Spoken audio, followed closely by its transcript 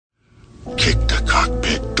Kick the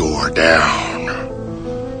cockpit door down.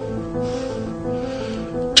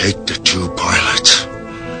 Take the two pilots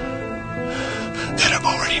that have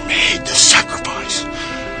already made the sacrifice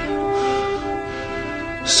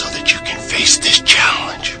so that you can face this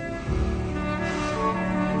challenge.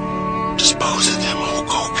 Dispose of them, Hulk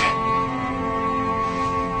Hogan.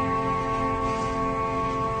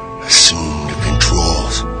 Assume the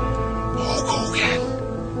controls, Hulk Hogan.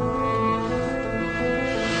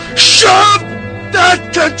 Shove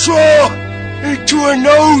that control into a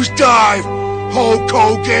nosedive, Hulk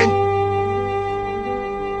Hogan.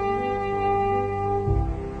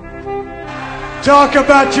 Talk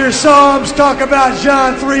about your Psalms, talk about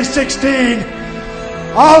John 3:16.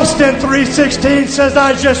 Austin 3:16 says,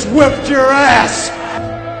 I just whipped your ass.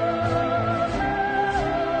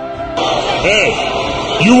 Hey,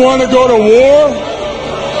 you want to go to war?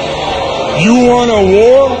 You want a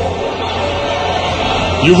war?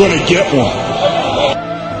 You're going to get one.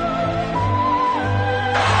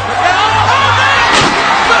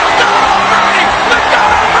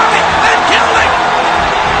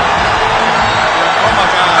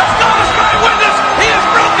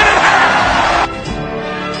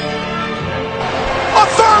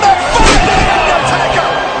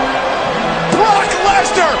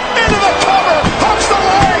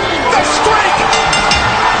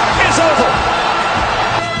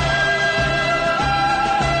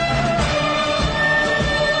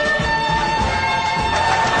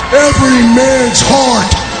 Every man's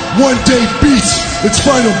heart one day beats its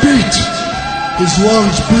final beat. His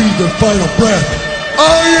lungs breathe their final breath.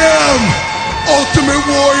 I am Ultimate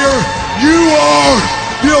Warrior. You are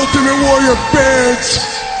the Ultimate Warrior fans.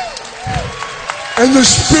 And the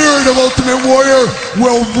spirit of Ultimate Warrior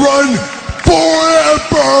will run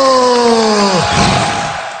forever.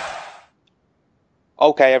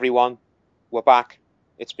 Okay, everyone, we're back.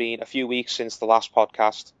 It's been a few weeks since the last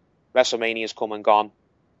podcast. WrestleMania's come and gone.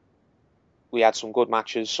 We had some good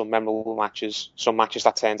matches, some memorable matches, some matches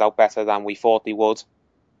that turned out better than we thought they would.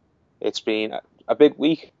 It's been a big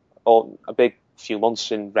week, or a big few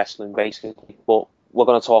months in wrestling, basically. But we're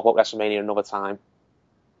going to talk about WrestleMania another time.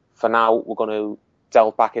 For now, we're going to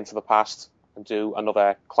delve back into the past and do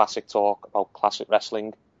another classic talk about classic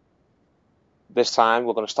wrestling. This time,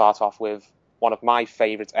 we're going to start off with one of my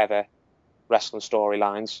favourite ever wrestling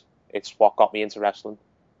storylines. It's what got me into wrestling.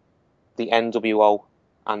 The NWO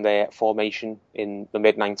and their formation in the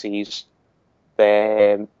mid-90s.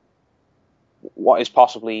 What is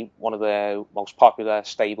possibly one of the most popular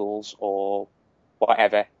stables, or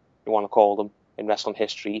whatever you want to call them, in wrestling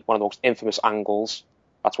history. One of the most infamous angles.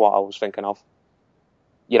 That's what I was thinking of.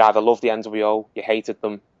 You'd either loved the NWO, you hated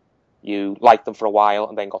them, you liked them for a while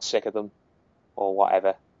and then got sick of them, or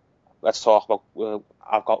whatever. Let's talk about...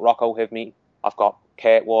 I've got Rocco with me. I've got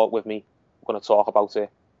Kurt Ward with me. We're going to talk about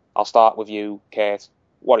it. I'll start with you, Kurt.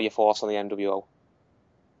 What are your thoughts on the NWO?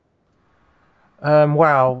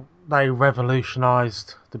 Well, they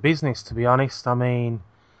revolutionised the business, to be honest. I mean,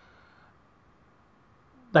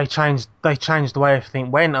 they changed the way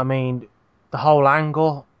everything went. I mean, the whole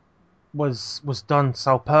angle was done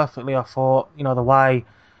so perfectly, I thought. You know, the way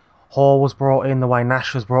Hall was brought in, the way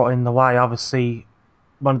Nash was brought in, the way, obviously,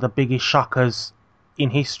 one of the biggest shockers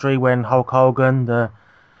in history when Hulk Hogan,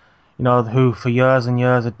 who for years and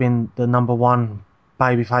years had been the number one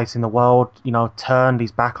babyface in the world, turned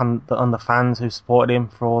his back on the fans who supported him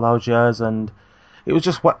for all those years, and it was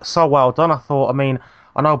just so well done, I thought. I mean,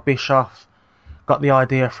 I know Bischoff got the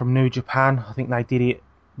idea from New Japan. I think they did it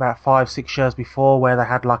about 5-6 years before, where they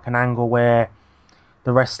had like an angle where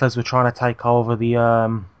the wrestlers were trying to take over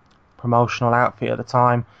the promotional outfit at the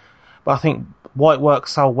time. But I think why it worked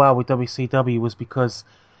so well with WCW was because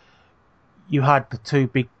you had the two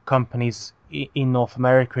big companies in North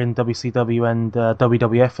America, in WCW and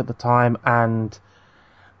WWF at the time, and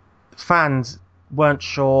fans weren't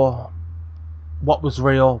sure what was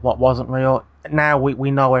real, what wasn't real. Now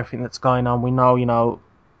we know everything that's going on. We know,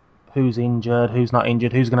 who's injured, who's not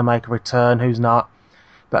injured, who's going to make a return, who's not.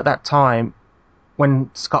 But at that time, when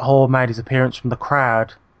Scott Hall made his appearance from the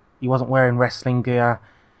crowd, he wasn't wearing wrestling gear.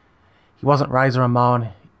 He wasn't Razor Ramon.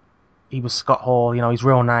 He was Scott Hall, his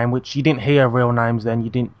real name, which you didn't hear real names then.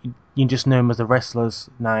 You just knew him as the wrestlers'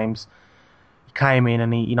 names. He came in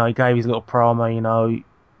and he gave his little promo,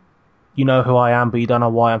 you know who I am, but you don't know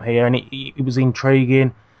why I'm here. And it was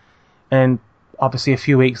intriguing. And obviously a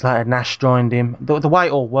few weeks later, Nash joined him. The way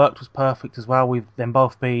it all worked was perfect as well, with them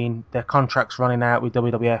both being, their contracts running out with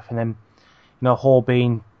WWF, and then, Hall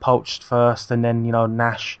being poached first, and then,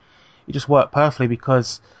 Nash. It just worked perfectly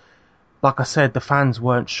because, like I said, the fans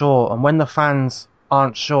weren't sure. And when the fans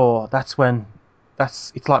aren't sure, that's when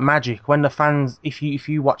it's like magic. When the fans, if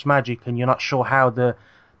you watch magic and you're not sure how the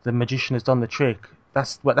magician has done the trick,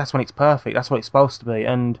 that's when it's perfect. That's what it's supposed to be.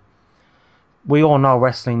 And we all know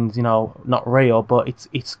wrestling's, not real, but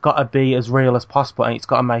it's got to be as real as possible, and it's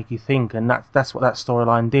got to make you think, and that's what that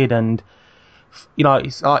storyline did. And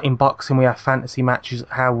it's like in boxing, we have fantasy matches.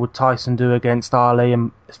 How would Tyson do against Ali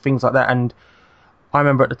and things like that? And I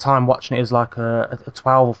remember at the time watching it as like a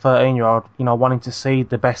 12 or 13-year-old, wanting to see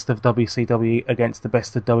the best of WCW against the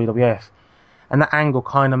best of WWF. And that angle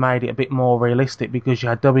kind of made it a bit more realistic, because you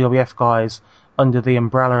had WWF guys under the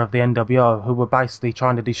umbrella of the NWO who were basically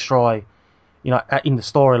trying to destroy, in the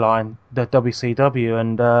storyline, the WCW.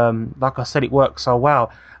 And like I said, it worked so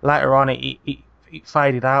well. Later on, it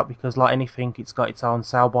faded out because, like anything, it's got its own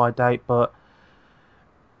sell-by date. But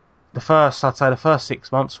I'd say the first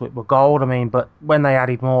 6 months were gold. I mean, but when they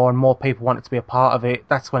added more and more people wanted to be a part of it,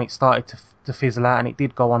 that's when it started to fizzle out, and it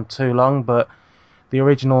did go on too long. But the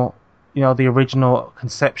original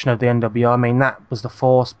conception of the NWO, I mean, that was the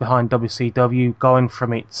force behind WCW, going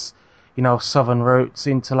from its, southern roots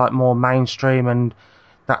into like more mainstream, and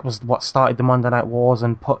that was what started the Monday Night Wars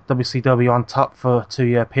and put WCW on top for a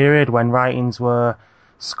 2-year period when ratings were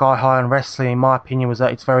sky high, and wrestling, in my opinion, was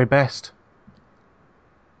at its very best.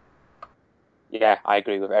 Yeah, I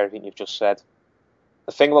agree with everything you've just said.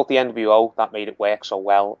 The thing about the NWO that made it work so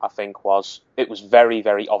well, I think, was it was very,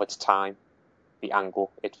 very of its time, the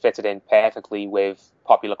angle. It fitted in perfectly with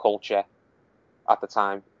popular culture at the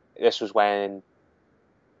time. This was when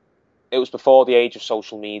it was before the age of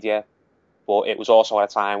social media, but it was also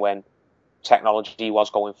at a time when technology was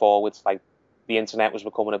going forwards. Like, the internet was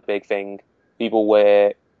becoming a big thing.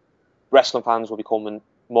 Wrestling fans were becoming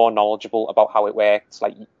more knowledgeable about how it worked.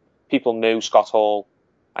 Like, people knew Scott Hall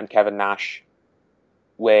and Kevin Nash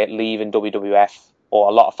were leaving WWF, or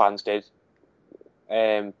a lot of fans did,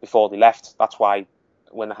 before they left. That's why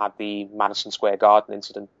when they had the Madison Square Garden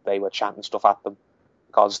incident, they were chanting stuff at them,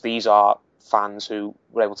 because these are fans who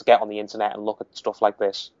were able to get on the internet and look at stuff like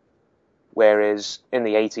this. Whereas in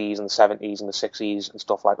the 80s and the 70s and the 60s and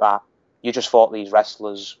stuff like that, you just thought these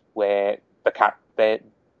wrestlers were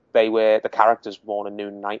they were the characters born in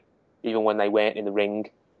noon and night. Even when they weren't in the ring,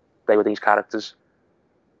 they were these characters.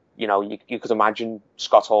 You could imagine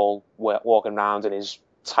Scott Hall walking around in his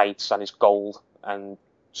tights and his gold and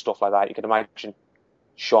stuff like that. You could imagine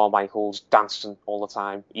Shawn Michaels dancing all the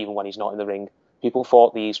time, even when he's not in the ring. People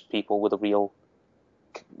thought these people were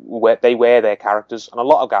they were their characters, and a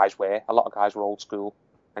lot of guys were. A lot of guys were old school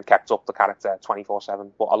and kept up the character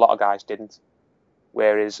 24/7, but a lot of guys didn't.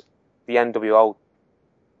 Whereas the NWO,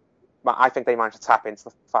 I think they managed to tap into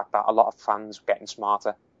the fact that a lot of fans were getting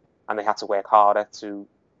smarter, and they had to work harder to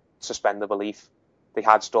suspend the belief. They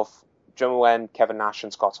had stuff. Do you remember when Kevin Nash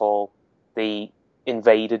and Scott Hall, they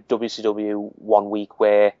invaded WCW one week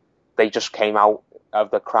where they just came out of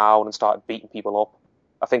the crowd and started beating people up?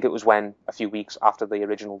 I think it was when, a few weeks after the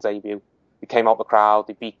original debut, they came out the crowd,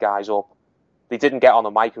 they beat guys up. They didn't get on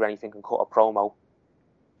the mic or anything and cut a promo,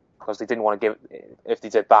 because they didn't want to if they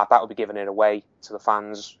did that, that would be giving it away to the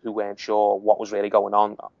fans who weren't sure what was really going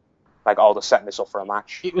on. Like, they're setting this up for a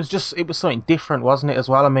match. It was something different, wasn't it, as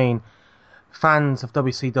well? I mean, fans of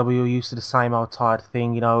WCW are used to the same old tired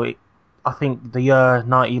thing. I think the year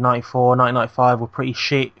 1994, 1995 were pretty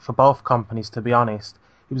shit for both companies, to be honest.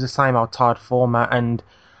 It was the same old tired format, and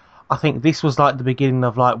I think this was like the beginning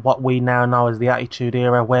of like what we now know as the Attitude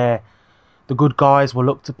Era, where the good guys were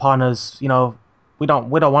looked upon as, we don't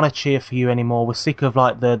want to cheer for you anymore. We're sick of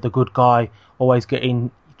like the good guy always getting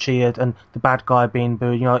cheered and the bad guy being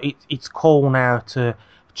booed. It's cool now to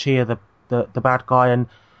cheer the bad guy, and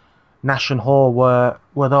Nash and Hall were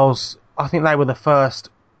those. I think they were the first,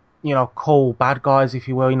 cool bad guys, if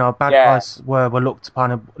you will. Guys were looked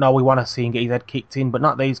upon and, no, we want to see him get his head kicked in, but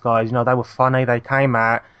not these guys. They were funny. They came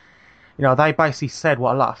out. They basically said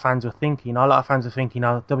what a lot of fans were thinking. A lot of fans were thinking,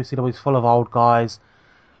 WCW is full of old guys.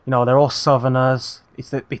 They're all Southerners.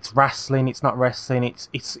 It's wrestling. It's not wrestling.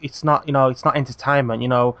 It's not it's not entertainment.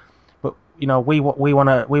 But we want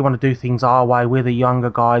to do things our way. We're the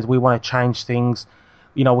younger guys. We want to change things.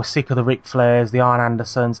 We're sick of the Ric Flairs, the Arn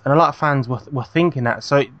Andersons, and a lot of fans were thinking that.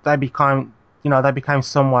 So they became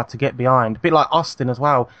somewhat to get behind. A bit like Austin as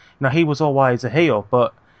well. He was always a heel,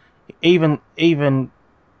 but even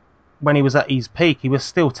when he was at his peak, he was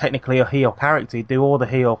still technically a heel character. He'd do all the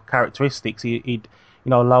heel characteristics. He'd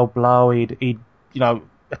low blow. He'd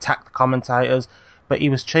attack the commentators, but he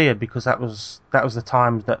was cheered because that was the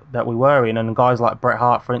times that we were in. And guys like Bret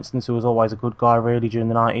Hart, for instance, who was always a good guy really during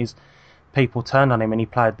the 90s, people turned on him and he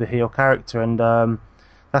played the heel character. And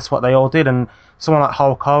that's what they all did. And someone like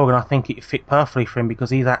Hulk Hogan, I think it fit perfectly for him because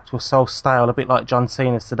his act was so stale, a bit like John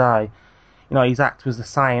Cena's today. You know, his act was the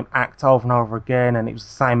same act over and over again, and it was the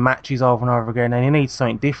same matches over and over again, and he needs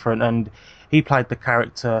something different, and he played the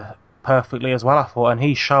character perfectly as well, I thought, and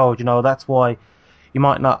he showed, you know, that's why you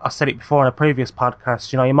might not, I said it before in a previous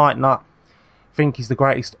podcast, you know, you might not think he's the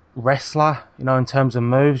greatest wrestler, you know, in terms of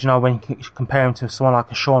moves, you know, when you compare him to someone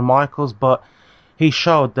like a Shawn Michaels, but he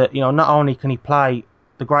showed that, you know, not only can he play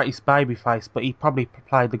the greatest babyface, but he probably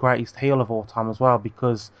played the greatest heel of all time as well,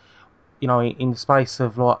 because, you know, in the space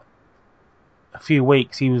of like a few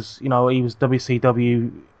weeks, he was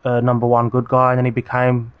WCW number one good guy, and then he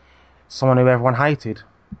became someone who everyone hated.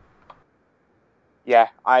 Yeah,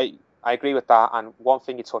 I agree with that, and one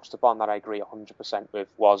thing you touched upon that I agree 100% with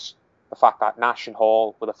was the fact that Nash and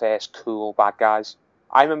Hall were the first cool bad guys.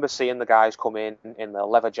 I remember seeing the guys come in the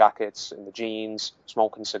leather jackets, in the jeans,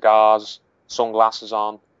 smoking cigars, sunglasses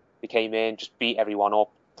on. They came in, just beat everyone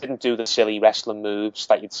up, didn't do the silly wrestling moves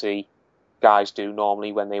that you'd see guys do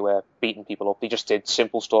normally when they were beating people up. They just did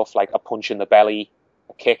simple stuff like a punch in the belly,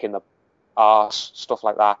 a kick in the arse, stuff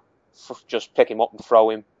like that. Just pick him up and throw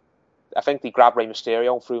him. I think they grabbed Rey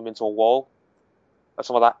Mysterio and threw him into a wall or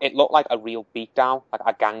something like that. It looked like a real beatdown, like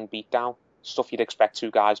a gang beatdown. Stuff you'd expect two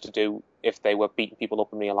guys to do if they were beating people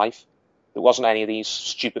up in real life. There wasn't any of these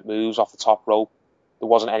stupid moves off the top rope. There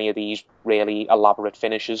wasn't any of these really elaborate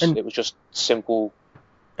finishes. It was just simple.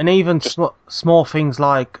 And even small things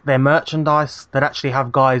like their merchandise, they'd actually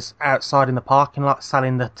have guys outside in the parking lot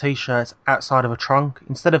selling the t-shirts outside of a trunk.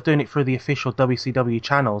 Instead of doing it through the official WCW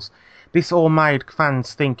channels, this all made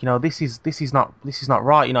fans think, you know, this is not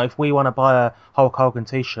right. You know, if we want to buy a Hulk Hogan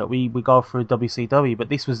t-shirt, we go through WCW. But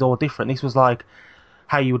this was all different. This was like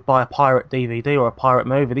how you would buy a pirate DVD or a pirate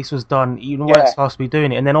movie. This was done, you weren't supposed to be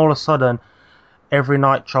doing it. And then all of a sudden, every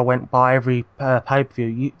Nitro went by, every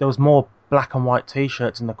pay-per-view, there was more black and white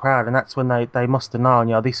t-shirts in the crowd, and that's when they must have known,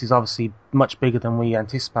 you know, this is obviously much bigger than we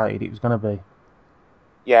anticipated it was going to be.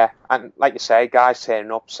 Yeah, and like you say, guys turning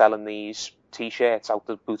up selling these t-shirts out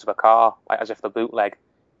the boot of a car, like as if they're bootleg.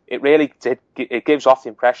 It really it gives off the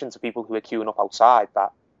impression to people who are queuing up outside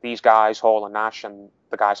that these guys, Hall and Nash, and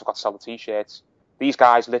the guys who've got to sell the t-shirts, these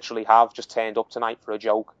guys literally have just turned up tonight for a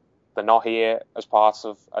joke. They're not here as part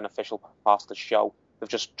of an official part of the show. They've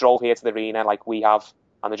just drove here to the arena like we have,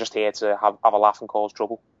 and they're just here to have a laugh and cause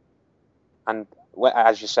trouble. And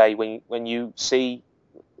as you say, when you see,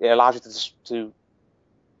 it allows you to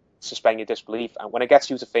suspend your disbelief. And when it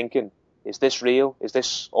gets you to thinking, is this real? Is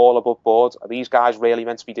this all above board? Are these guys really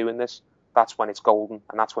meant to be doing this? That's when it's golden,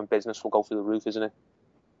 and that's when business will go through the roof, isn't it?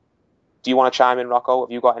 Do you want to chime in, Rocco?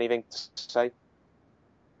 Have you got anything to say?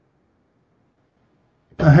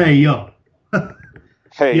 Hey, yo.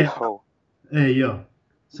 Hey, yeah. yo. Hey, yo.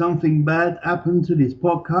 Something bad happened to this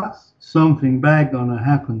podcast. Something bad gonna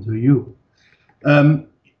happen to you.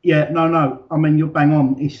 Yeah, no. I mean, you're bang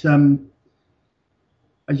on. It's,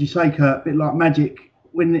 as you say, Kurt, a bit like magic.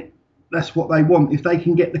 That's what they want. If they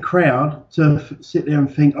can get the crowd to sit there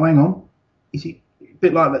and think, oh, hang on, is it a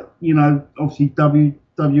bit like that? You know, obviously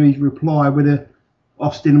WWE's reply with the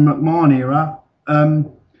Austin and McMahon era.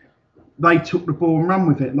 They took the ball and ran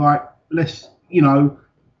with it. Like, let's, you know,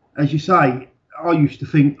 as you say, I used to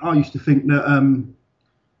think that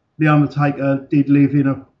the Undertaker did live in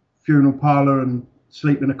a funeral parlour and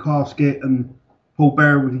sleep in a casket, and Paul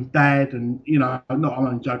Bearer with his dad, and, you know, I'm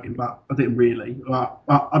only joking, but I didn't really.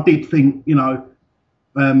 I did think, you know,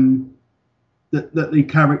 that the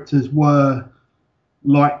characters were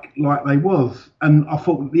like they was, and I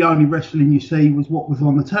thought that the only wrestling you see was what was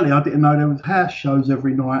on the telly. I didn't know there was house shows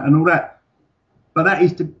every night and all that. But that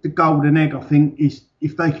is the golden egg, I think, is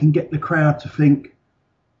if they can get the crowd to think,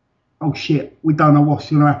 oh shit, we don't know what's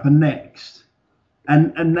going to happen next,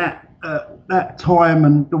 and that time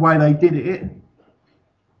and the way they did it,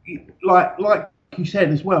 like you said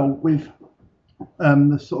as well, with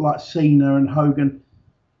the sort of like Cena and Hogan,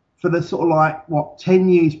 for the sort of like 10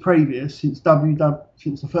 years previous, since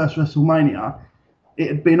the first WrestleMania, it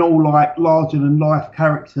had been all like larger than life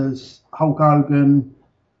characters. Hulk Hogan,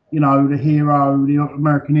 you know, the hero, the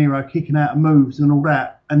American hero, kicking out of moves and all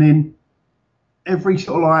that. And then every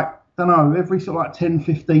sort of like 10,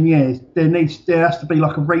 15 years, there has to be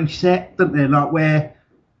like a reset, doesn't there? Like where,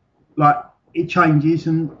 like, it changes.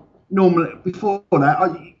 And normally before that,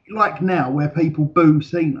 like now, where people boo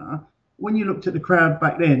Cena, when you looked at the crowd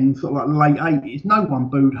back then, sort of like the late 80s, no one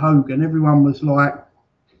booed Hogan. Everyone was like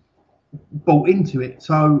bought into it.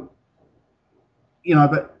 So, you know,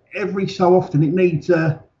 but every so often it needs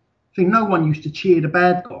a thing. No one used to cheer the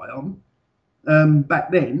bad guy on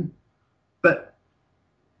back then, but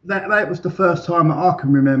that was the first time that I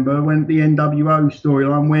can remember when the NWO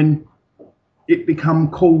storyline, when it become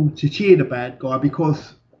cool to cheer the bad guy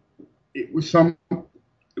because it was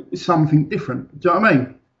something different. Do you know what I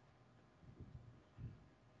mean?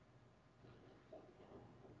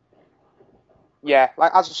 Yeah,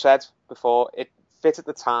 like as I said before, it fit at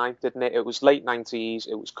the time, didn't it? It was late 90s.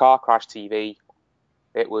 It was car crash TV.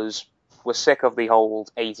 We're sick of the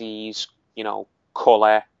old 80s,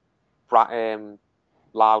 colour,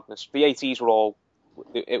 loudness. The 80s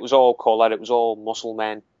it was all colour. It was all muscle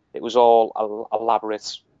men. It was all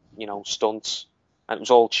elaborate, stunts, and it was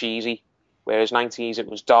all cheesy. Whereas 90s, it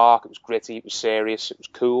was dark, it was gritty, it was serious, it was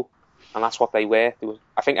cool, and that's what they were.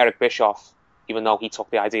 I think Eric Bischoff, even though he took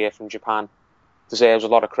the idea from Japan, deserves a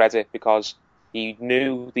lot of credit because he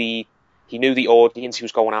knew the audience he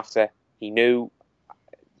was going after. He knew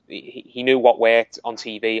what worked on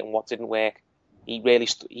TV and what didn't work.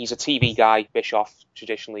 He's a TV guy, Bischoff,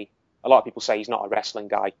 traditionally. A lot of people say he's not a wrestling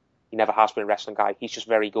guy. He never has been a wrestling guy. He's just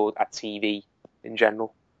very good at TV in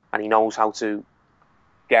general, and he knows how to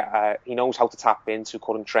tap into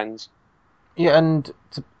current trends. Yeah, and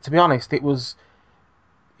to be honest, it was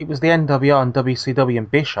the NWO and WCW and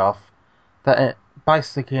Bischoff that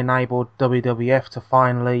basically enabled WWF to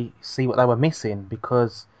finally see what they were missing,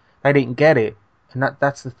 because they didn't get it, and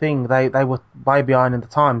that's the thing. They were way behind in the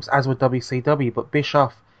times, as were WCW. But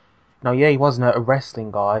Bischoff, he wasn't a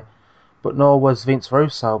wrestling guy, but nor was Vince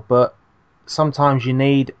Russo. But sometimes you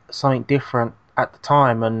need something different at the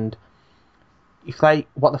time, and if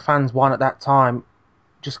what the fans want at that time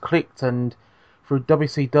just clicked, and through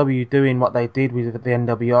WCW doing what they did with the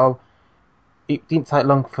NWO, it didn't take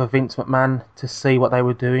long for Vince McMahon to see what they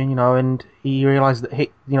were doing, and he realised that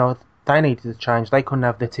they needed to change. They couldn't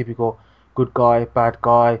have the typical good guy, bad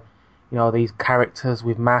guy, these characters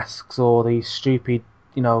with masks, or these stupid,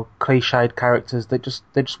 cliched characters that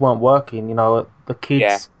just weren't working. The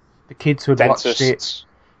kids who had watched it,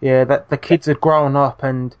 the kids had grown up,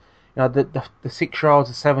 and the 6-year-olds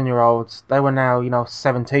and 7-year-olds, they were now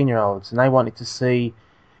 17-year-olds, and they wanted to see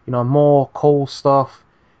more cool stuff,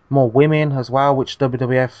 more women as well, which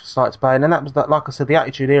WWF started to play. And that was, like I said, the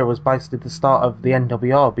Attitude Era was basically the start of the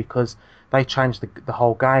NWO, because they changed the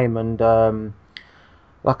whole game. And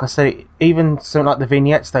like I said, even something like the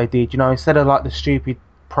vignettes they did, instead of like the stupid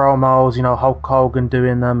promos, Hulk Hogan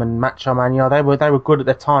doing them and Macho Man, they were good at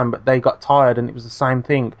their time, but they got tired, and it was the same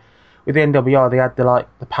thing. With the NWO, they had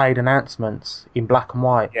the paid announcements in black and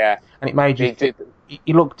white, and it made you.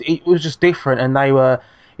 It was just different, and they were,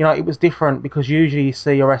 it was different because usually you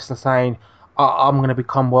see a wrestler saying, "I'm going to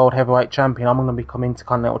become world heavyweight champion. I'm going to become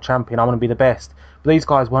intercontinental champion. I'm going to be the best." But these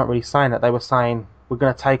guys weren't really saying that. They were saying, "We're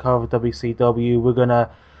going to take over WCW.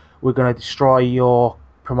 We're going to destroy your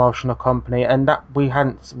promotional company," and that we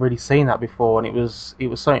hadn't really seen that before, and it was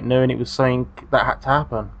something new, and it was something that had to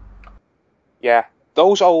happen. Yeah,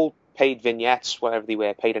 those old paid vignettes, whatever they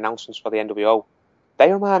were, paid announcements for the NWO,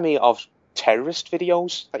 they remind me of terrorist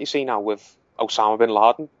videos that you see now with Osama bin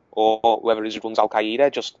Laden or whoever it is who runs Al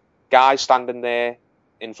Qaeda. Just guys standing there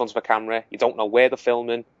in front of a camera. You don't know where they're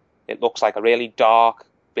filming. It looks like a really dark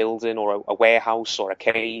building or a warehouse or a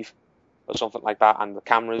cave or something like that, and the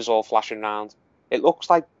cameras all flashing around. It looks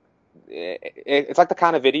like it's like the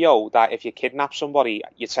kind of video that if you kidnap somebody,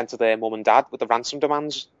 you'd send to their mum and dad with the ransom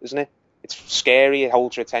demands, isn't it? It's scary, it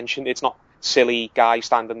holds your attention. It's not silly guy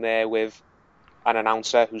standing there with an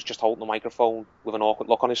announcer who's just holding the microphone with an awkward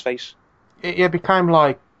look on his face. It became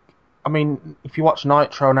like, if you watch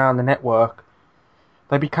Nitro now on the network,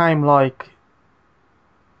 they became like,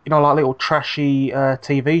 like little trashy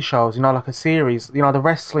TV shows, like a series. The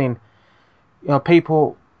wrestling,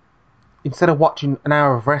 people, instead of watching an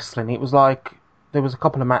hour of wrestling, it was like, there was a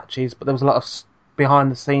couple of matches, but there was a lot of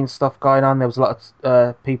behind the scenes stuff going on. There was a lot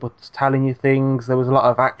of people telling you things. There was a lot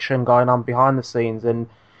of action going on behind the scenes, and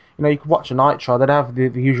you could watch a Nitro. They'd have the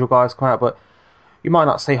usual guys come out, but you might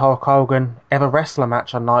not see Hulk Hogan ever wrestle a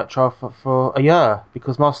match on Nitro for a year,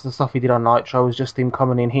 because most of the stuff he did on Nitro was just him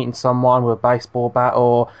coming in, hitting someone with a baseball bat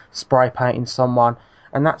or spray painting someone,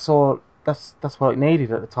 and that's all. That's what it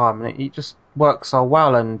needed at the time, and it just worked so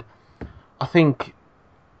well. And I think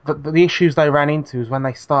the issues they ran into is when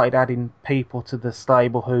they started adding people to the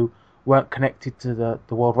stable who weren't connected to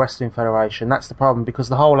the World Wrestling Federation. That's the problem, because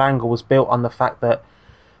the whole angle was built on the fact that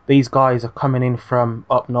these guys are coming in from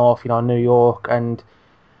up north, New York, and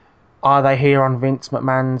are they here on Vince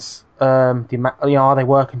McMahon's, are they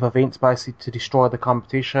working for Vince basically to destroy the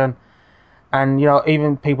competition? And,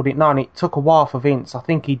 even people didn't know, and it took a while for Vince. I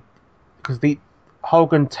think because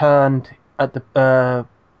Hogan turned at the,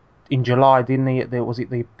 in July, didn't he? Was it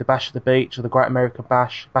the Bash at the Beach, or the Great American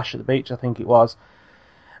Bash at the Beach, I think it was.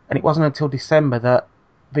 And it wasn't until December that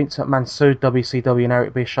Vince McMahon sued WCW and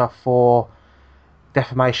Eric Bischoff for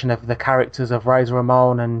defamation of the characters of Razor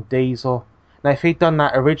Ramon and Diesel. Now, if he'd done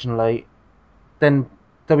that originally, then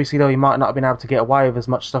WCW might not have been able to get away with as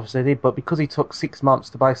much stuff as they did. But because he took 6 months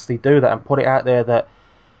to basically do that and put it out there that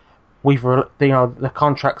the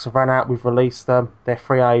contracts have run out, we've released them, they're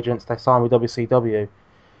free agents, they signed with WCW.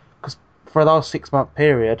 Because for those 6 month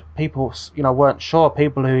period, people weren't sure.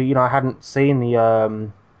 People who hadn't seen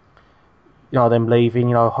the them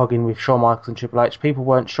leaving, hugging with Shawn Michaels and Triple H. People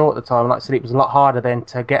weren't sure at the time. Like I said, it was a lot harder then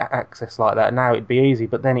to get access like that. Now it'd be easy,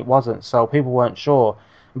 but then it wasn't. So people weren't sure.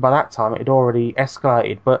 And by that time, it had already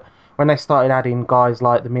escalated. But when they started adding guys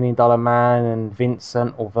like the $1 Million Man and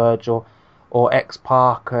Vincent or Virgil or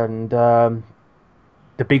X-Pac and the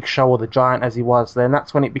Big Show or the Giant as he was, then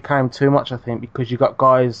that's when it became too much, I think, because you got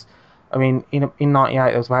guys. I mean, in '98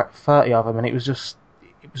 there was about 30 of them, and it was just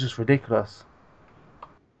ridiculous.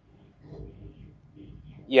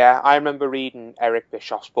 Yeah, I remember reading Eric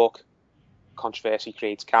Bischoff's book, Controversy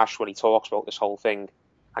Creates Cash, when he talks about this whole thing.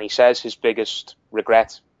 And he says his biggest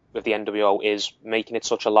regret with the NWO is making it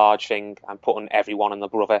such a large thing and putting everyone and their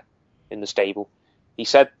brother in the stable. He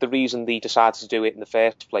said the reason they decided to do it in the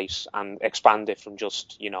first place and expand it from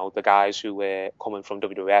just, the guys who were coming from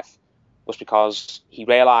WWF was because he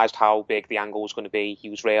realised how big the angle was going to be. He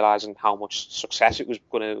was realising how much success it was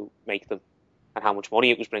going to make them and how much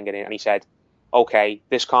money it was bringing in. And he said, okay,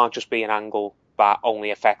 this can't just be an angle that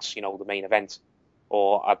only affects, the main event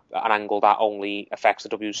or an angle that only affects the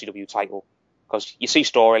WCW title. Because you see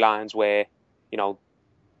storylines where,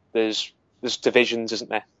 there's divisions, isn't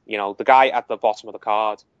there? The guy at the bottom of the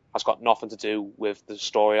card has got nothing to do with the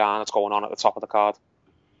storyline that's going on at the top of the card,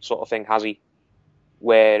 sort of thing, has he?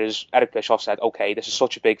 Whereas Eric Bischoff said, okay, this is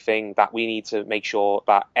such a big thing that we need to make sure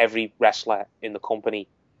that every wrestler in the company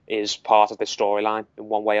is part of this storyline in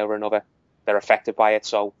one way or another. They're affected by it.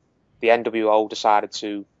 So the NWO decided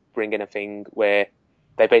to bring in a thing where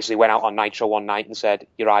they basically went out on Nitro one night and said,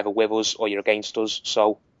 you're either with us or you're against us.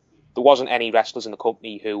 So there wasn't any wrestlers in the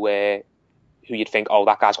company who you'd think, oh,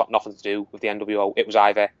 that guy's got nothing to do with the NWO. It was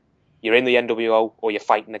either you're in the NWO or you're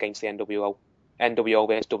fighting against the NWO. NWO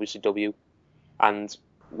versus WCW. And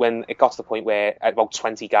when it got to the point where about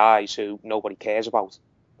 20 guys who nobody cares about,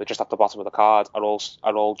 they're just at the bottom of the card, are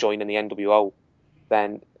all joining the NWO,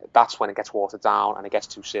 then that's when it gets watered down and it gets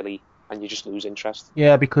too silly and you just lose interest.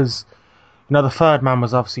 Yeah, because the third man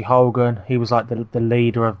was obviously Hogan. He was like the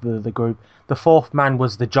leader of the group. The fourth man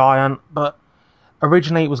was the Giant, but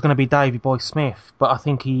originally it was going to be Davey Boy Smith, but I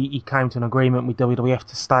think he came to an agreement with WWF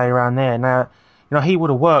to stay around there. Now, he would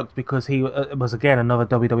have worked because he was, again, another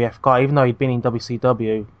WWF guy, even though he'd been in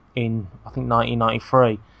WCW in, I think,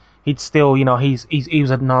 1993. He'd still, he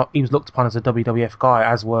was looked upon as a WWF guy,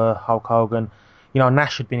 as were Hulk Hogan.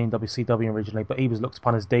 Nash had been in WCW originally, but he was looked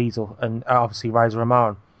upon as Diesel and obviously Razor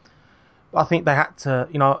Ramon. But I think they had to,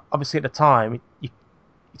 obviously at the time,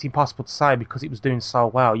 it's impossible to say because it was doing so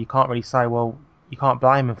well. You can't really say, well, you can't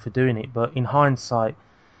blame them for doing it. But in hindsight,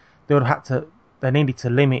 they needed to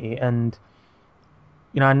limit it. And,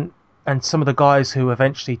 and some of the guys who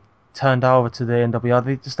eventually turned over to the NWO,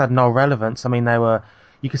 they just had no relevance. I mean,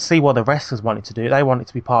 you could see what the wrestlers wanted to do. They wanted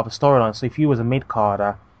to be part of a storyline. So if you was a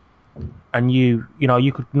mid-carder, and you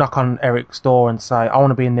could knock on Eric's door and say, I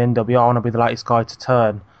want to be in the NWO, I want to be the latest guy to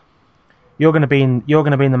turn. You're going to be in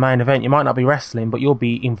the main event. You might not be wrestling, but you'll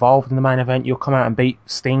be involved in the main event. You'll come out and beat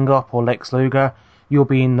Sting up or Lex Luger. You'll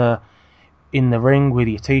be in the ring with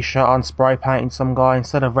your t-shirt on, spray painting some guy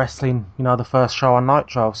instead of wrestling, the first show on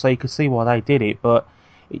Nitro. So you could see why they did it, but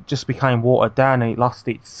it just became watered down and it lost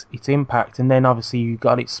its impact. And then obviously you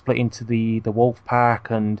got it split into the Wolf Pack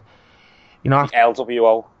and the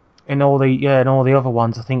LWO. And all the other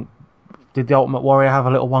ones, I think, did the Ultimate Warrior have a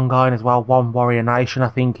little one guy in as well? One Warrior Nation, I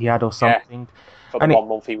think he had, or something. Yeah, for the 1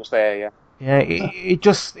 month he was there, yeah. Yeah, it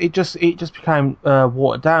just became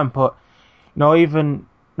watered down. But even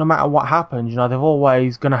no matter what happens, they're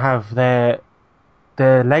always going to have their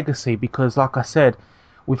legacy because, like I said,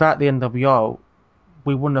 without the NWO,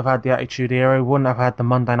 we wouldn't have had the Attitude Era, we wouldn't have had the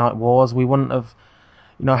Monday Night Wars, we wouldn't have,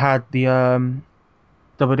 had the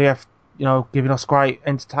WWF. Giving us great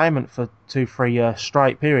entertainment for 2-3 years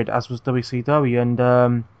straight period, as was WCW,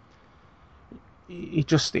 and it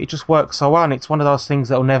just works so well. And it's one of those things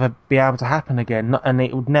that will never be able to happen again, and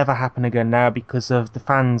it would never happen again now because of the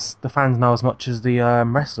fans. The fans know as much as the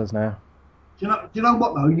wrestlers now. Do you know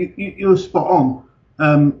what though? You're spot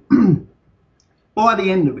on. By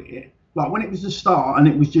the end of it, like when it was the start and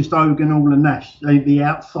it was just Hogan, All and Nash, the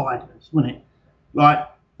outsiders, wasn't it? Like.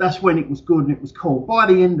 That's when it was good and it was cool. By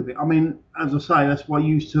the end of it, I mean, as I say, that's why I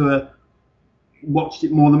used to, watched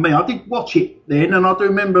it more than me. I did watch it then, and I do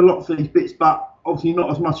remember a lot of these bits, but obviously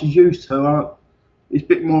not as much as used to. It's a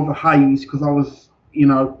bit more of a haze because I was,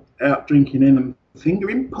 out drinking in and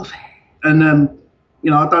fingering pussy. And,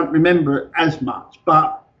 I don't remember it as much,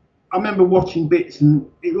 but I remember watching bits, and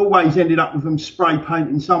it always ended up with them spray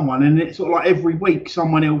painting someone, and it's sort of like every week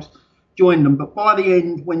someone else joined them. But by the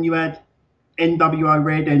end, when you had NWO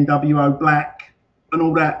Red, NWO Black, and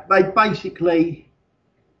all that, they basically,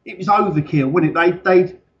 it was overkill, wasn't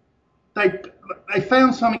it? They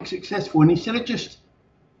found something successful, and instead of just,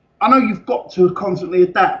 I know you've got to constantly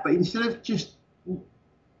adapt, but instead of just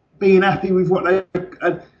being happy with what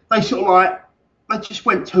they sort of like, they just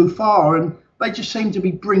went too far, and they just seemed to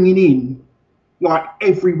be bringing in like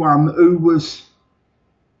everyone who was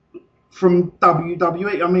from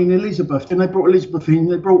WWE. I mean, Elizabeth, then they brought Elizabeth in,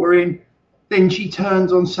 they brought her in, then she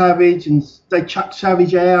turns on Savage, and they chuck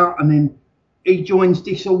Savage out, and then he joins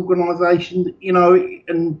this organisation,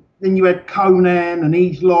 and then you had Conan and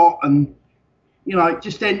his lot, and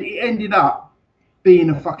it ended up being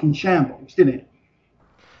a fucking shambles, didn't it?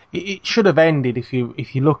 It should have ended, if you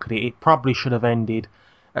look at it. It probably should have ended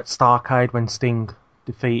at Starrcade when Sting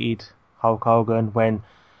defeated Hulk Hogan. I think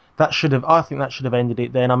that should have ended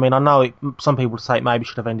it then. I mean, I know some people say it maybe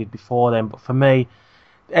should have ended before then, but for me,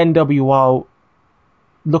 NWO,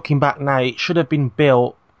 looking back now, it should have been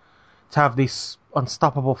built to have this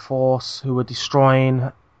unstoppable force who were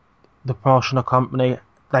destroying the promotional company.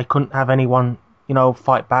 They couldn't have anyone,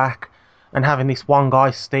 fight back, and having this one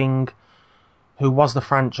guy, Sting, who was the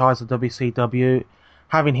franchise of WCW,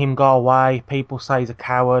 having him go away, people say he's a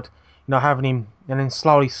coward, having him, and then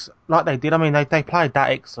slowly, like they did, I mean, they played that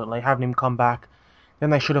excellently, having him come back. Then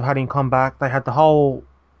they should have had him come back. They had the whole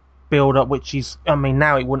build-up, which is, I mean,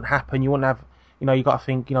 now it wouldn't happen. You wouldn't have, you got to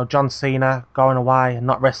think, John Cena going away and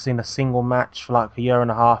not wrestling a single match for like a year and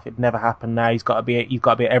a half. It'd never happen now. You've got to be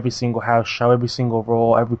at every single house show, every single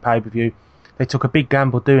Raw, every pay-per-view. They took a big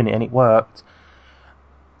gamble doing it, and it worked.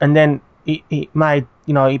 And then it made,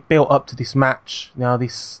 it built up to this match,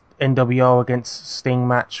 this NWO against Sting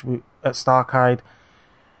match at Starrcade.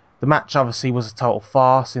 The match obviously was a total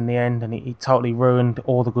farce in the end, and it totally ruined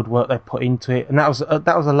all the good work they put into it. And that was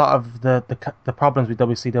a lot of the problems with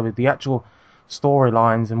WCW. The actual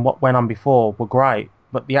storylines and what went on before were great,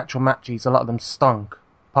 but the actual matches, a lot of them stunk.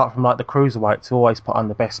 Apart from like the cruiserweights, who always put on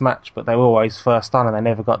the best match, but they were always first on and they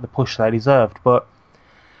never got the push they deserved. But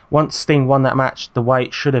once Sting won that match the way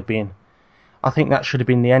it should have been, I think that should have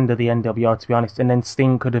been the end of the NWO, to be honest. And then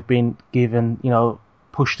Sting could have been given,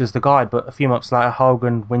 pushed as the guy. But a few months later,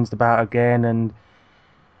 Hogan wins the bout again, and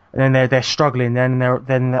then they're struggling. Then the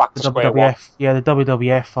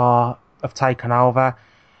WWF have taken over,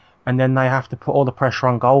 and then they have to put all the pressure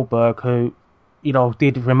on Goldberg, who,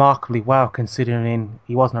 did remarkably well considering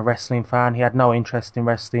he wasn't a wrestling fan. He had no interest in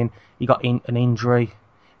wrestling. He got an injury.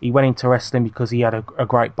 He went into wrestling because he had a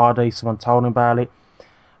great body. Someone told him about it,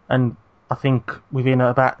 and I think within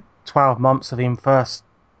about 12 months of him first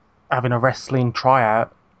having a wrestling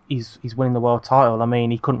tryout, he's winning the world title. I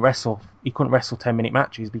mean, he couldn't wrestle 10-minute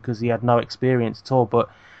matches because he had no experience at all. But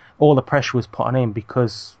all the pressure was put on him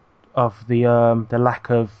because of the lack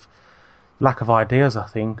of ideas, I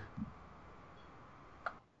think.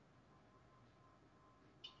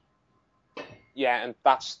 Yeah, and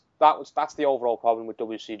that's the overall problem with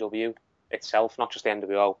WCW itself, not just the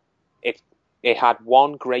NWO. It had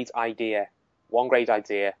one great idea,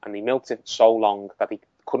 and they milked it so long that they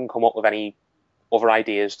couldn't come up with any other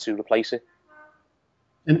ideas to replace it.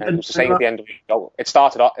 And it was the same with the NWO. It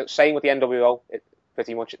started off, same with the NWO. It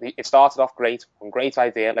started off great, one great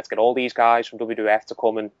idea. Let's get all these guys from WWF to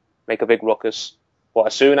come and make a big ruckus. But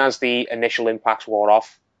as soon as the initial impacts wore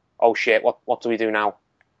off, oh shit, what do we do now?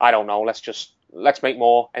 I don't know. Let's make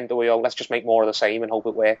more NWO. Let's just make more of the same and hope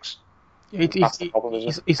it works.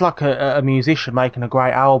 It's like a musician making a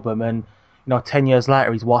great album, and 10 years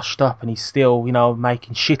later he's washed up and he's still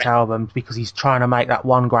making shit albums because he's trying to make that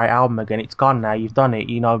one great album again. It's gone now. You've done it.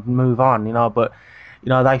 Move on. But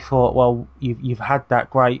they thought, well, you've had that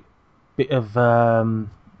great bit of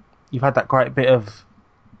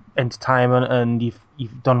entertainment, and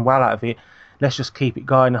you've done well out of it. Let's just keep it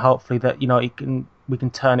going, and hopefully that we can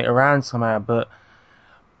turn it around somehow. But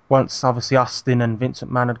once obviously Austin and Vince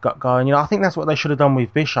McMahon had got going, I think that's what they should have done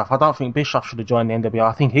with Bischoff. I don't think Bischoff should have joined the NWO.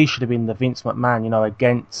 I think he should have been the Vince McMahon,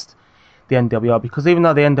 against the NWO, because even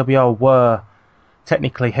though the NWO were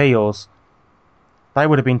technically heels, they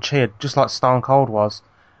would have been cheered just like Stone Cold was.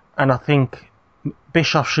 And I think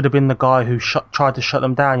Bischoff should have been the guy who tried to shut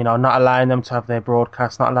them down, you know, not allowing them to have their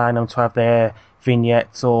broadcasts, not allowing them to have their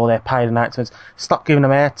vignettes or their paid announcements. Stop giving them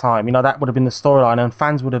airtime. You know, that would have been the storyline, and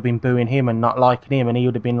fans would have been booing him and not liking him, and he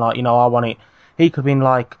would have been like, you know, he could have been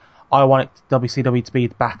like, I want WCW to be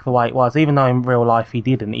back the way it was, even though in real life he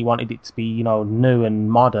didn't. He wanted it to be, you know, new and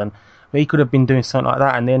modern. But he could have been doing something like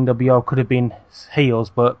that, and the NWO could have been heels,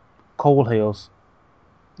 but cool heels.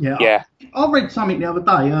 Yeah. I read something the other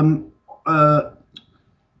day.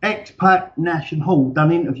 X-Pac, Nash and Hall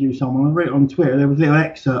done an interview with someone. I read it on Twitter. There was a little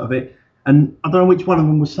excerpt of it. And I don't know which one of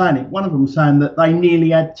them was saying it. One of them was saying that they nearly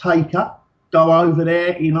had Taker go over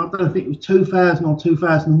there in, I don't know if it was 2000 or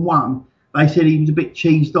 2001. They said he was a bit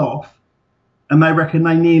cheesed off. And they reckon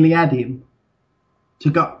they nearly had him to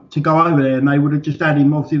go over there. And they would have just had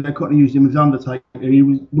him. Obviously, they couldn't use him as Undertaker. He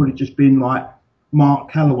would have just been like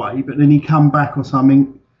Mark Calloway. But then he come back or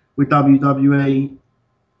something with WWE.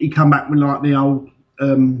 He come back with like the old...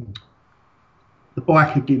 the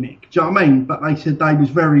biker gimmick. Do you know what I mean? But they said they was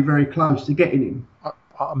very, very close to getting him.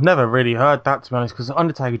 I've never really heard that, to be honest, because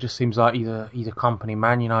Undertaker just seems like he's a company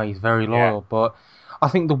man, you know, he's very loyal. Yeah. But I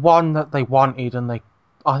think the one that they wanted and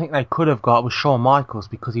I think they could have got was Shawn Michaels,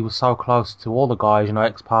 because he was so close to all the guys, you know,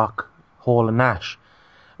 X-Pac, Hall and Nash.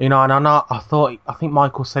 You know, and I think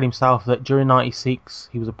Michael said himself that during '96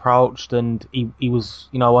 he was approached and he was,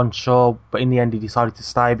 you know, unsure, but in the end he decided to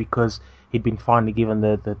stay because he'd been finally given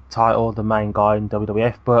the title, the main guy in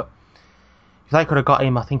WWF. But if they could have got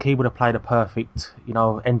him, I think he would have played a perfect, you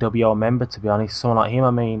know, NWO member, to be honest. Someone like him,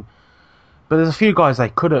 I mean. But there's a few guys they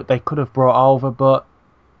could have brought over, but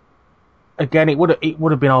again, it would have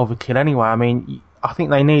been overkill anyway. I mean, I think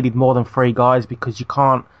they needed more than 3 guys, because you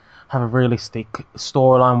can't have a realistic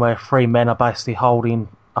storyline where 3 men are basically holding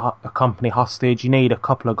a company hostage. You need a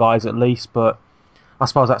couple of guys at least, but I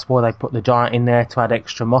suppose that's why they put the Giant in there, to add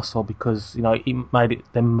extra muscle, because, you know, it made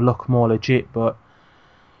them look more legit. But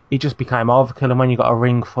it just became overkill, and when you got a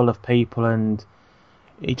ring full of people, and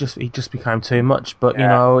it just became too much. But you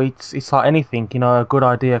know, it's like anything. You know, a good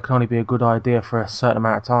idea can only be a good idea for a certain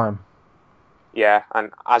amount of time. Yeah,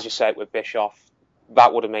 and as you said with Bischoff,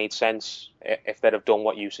 that would have made sense if they'd have done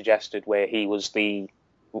what you suggested, where he was the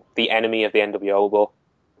enemy of the NWO, but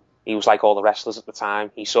he was like all the wrestlers at the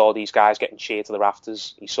time. He saw these guys getting cheered to the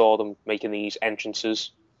rafters. He saw them making these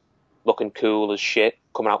entrances, looking cool as shit,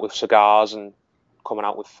 coming out with cigars and coming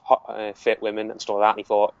out with fit women and stuff like that. And he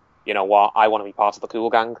thought, you know what, I want to be part of the cool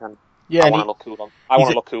gang, and I want to look cool on. I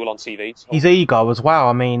want to look cool on TV. So. His ego as well.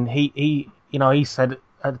 I mean, he said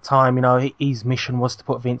at the time, you know, his mission was to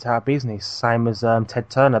put Vince out of business, same as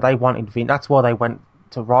Ted Turner. They wanted Vince. That's why they went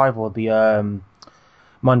to rival the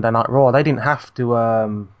Monday Night Raw. They didn't have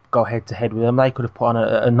to go head to head with them. They could have put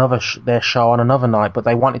on their show on another night, but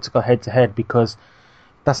they wanted to go head to head because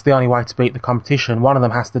that's the only way to beat the competition. One of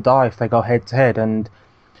them has to die if they go head to head. And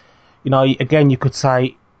you know, again, you could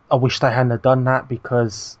say, I wish they hadn't have done that,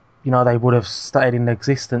 because you know, they would have stayed in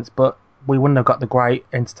existence, but we wouldn't have got the great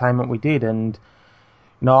entertainment we did. And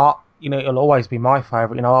you know, it'll always be my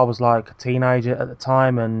favourite. You know, I was like a teenager at the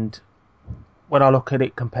time, and when I look at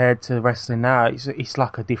it compared to wrestling now, it's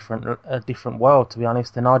like a different world, to be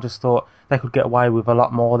honest. And I just thought they could get away with a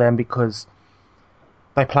lot more then, because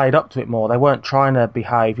they played up to it more. They weren't trying to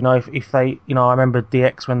behave. You know, if they, you know, I remember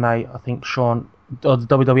DX when I think Shawn, or the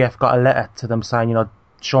WWF got a letter to them saying, you know,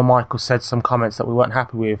 Shawn Michaels said some comments that we weren't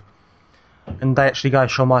happy with. And they actually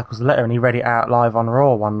gave Shawn Michaels a letter, and he read it out live on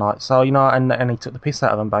Raw one night. So, you know, and he took the piss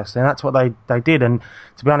out of them, basically. And that's what they did. And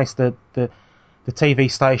to be honest, the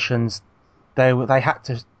TV stations, they had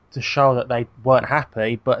to show that they weren't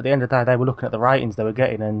happy, but at the end of the day, they were looking at the ratings they were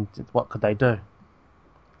getting, and what could they do?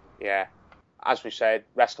 Yeah. As we said,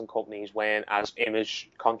 wrestling companies weren't as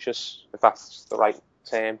image conscious, if that's the right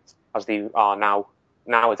term, as they are now.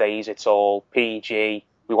 Nowadays, it's all PG.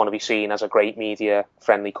 We want to be seen as a great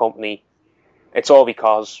media-friendly company. It's all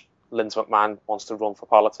because Lindsay McMahon wants to run for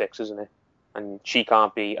politics, isn't it? And she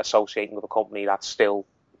can't be associating with a company that's still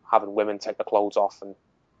having women take their clothes off and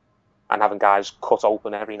having guys cut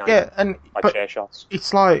open every night. Yeah, and like chair shots.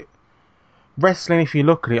 It's like wrestling, if you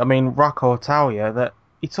look at it. I mean, Rocco will tell you that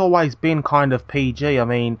it's always been kind of PG. I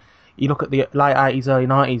mean, you look at the late 80s, early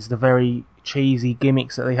 90s, the very cheesy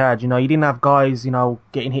gimmicks that they had. You know, you didn't have guys, you know,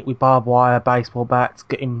 getting hit with barbed wire, baseball bats,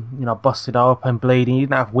 getting, you know, busted open, bleeding. You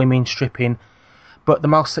didn't have women stripping. But the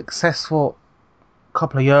most successful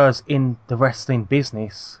couple of years in the wrestling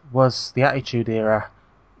business was the Attitude Era,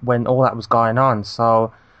 when all that was going on.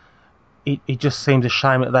 So it just seems a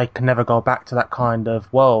shame that they can never go back to that kind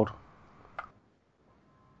of world.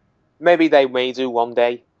 Maybe they may do one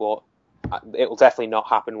day, but it will definitely not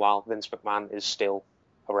happen while Vince McMahon is still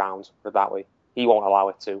around, put it that way. he won't allow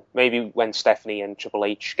it to. Maybe when Stephanie and Triple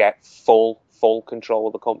H get full control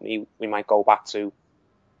of the company, we might go back to.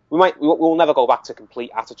 We'll never go back to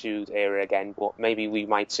complete Attitude Era again, but maybe we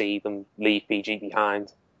might see them leave PG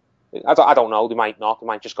behind. I don't know. They might not. They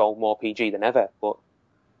might just go more PG than ever. But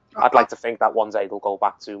I'd like to think that one day they'll go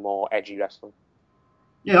back to more edgy wrestling.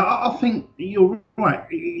 Yeah, I think you're right.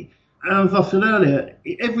 And as I said earlier,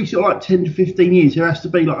 every sort of like 10 to 15 years, there has to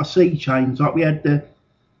be like a sea change. Like we had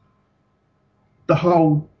the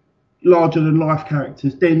whole larger than life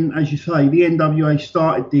characters. Then, as you say, the NWO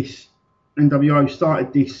started this.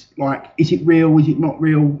 Like, is it real? Is it not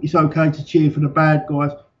real? It's okay to cheer for the bad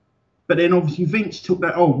guys. But then obviously Vince took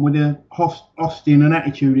that on with the Austin and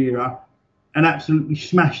Attitude Era and absolutely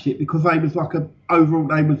smashed it because they was like a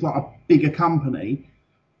bigger company,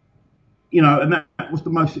 you know, and that was the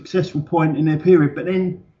most successful point in their period. But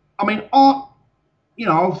then, I mean, I've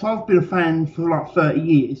been a fan for like 30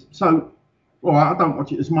 years, so I don't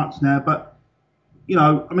watch it as much now, but you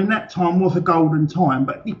know, I mean, that time was a golden time,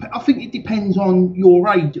 but I think it depends on your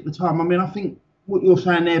age at the time. I mean, I think what you're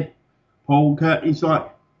saying there, Paul, Kurt, is like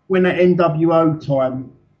when that NWO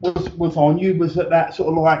time was on, you was at that sort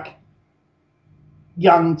of like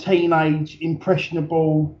young, teenage,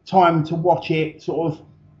 impressionable time to watch it sort of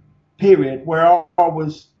period where I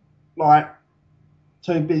was like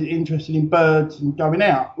too busy interested in birds and going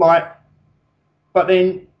out. Like, but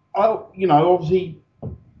then, obviously,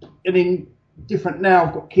 and then different now,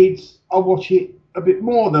 I've got kids, I watch it a bit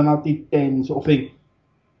more than I did then, sort of thing.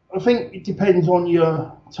 I think it depends on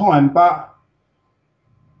your time, but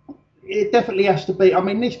it definitely has to be. I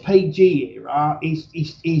mean, this PG era is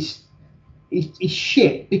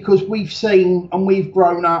shit because we've seen and we've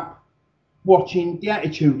grown up watching the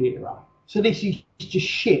Attitude Era. So this is just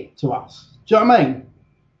shit to us. Do you know what I mean?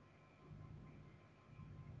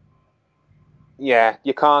 Yeah,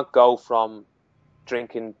 you can't go from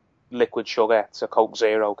drinking liquid sugar to Coke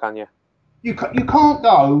Zero, can you? You can't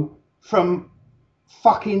go from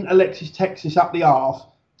fucking Alexis Texas up the arse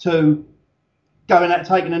to going out,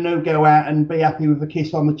 taking a new girl out and be happy with a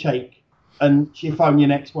kiss on the cheek and she'll phone you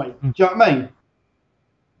next week. Do you know what I mean?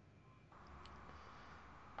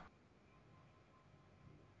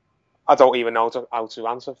 I don't even know how to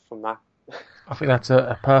answer from that. I think that's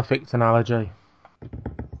a perfect analogy.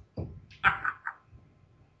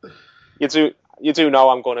 You do know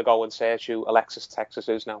I'm going to go and search who Alexis Texas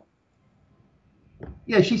is now.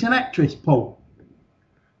 Yeah, she's an actress, Paul.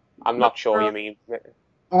 I'm not sure you mean...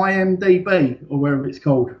 IMDb, or wherever it's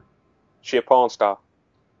called. She a porn star?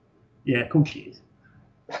 Yeah, of course she is.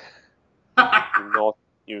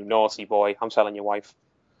 You naughty boy. I'm telling your wife.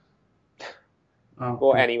 Oh,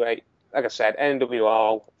 but anyway, like I said,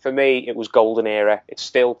 NWO, for me, it was golden era. It's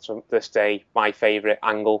still, to this day, my favourite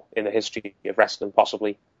angle in the history of wrestling,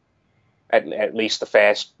 possibly. At least the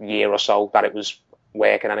first year or so that it was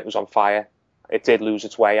working and it was on fire. It did lose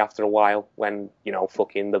its way after a while when,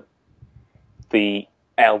 fucking the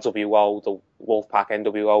LWO, the Wolfpack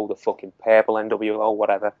NWO, the fucking purple NWO,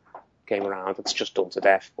 whatever, came around. It's just done to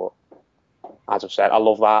death. But as I've said, I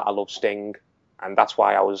love that. I love Sting. And that's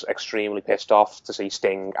why I was extremely pissed off to see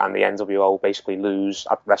Sting and the NWO basically lose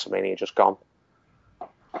at WrestleMania just gone.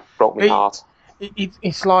 Broke my heart.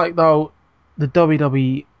 It's like, though, the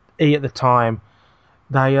WWE at the time,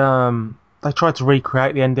 they tried to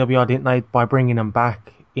recreate the NWO, didn't they, by bringing them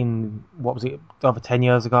back in, what was it, over 10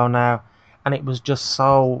 years ago now, and it was just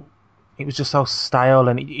so stale,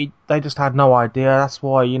 and they just had no idea. That's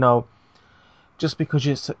why, just because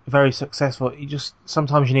you're very successful,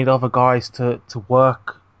 sometimes you need other guys to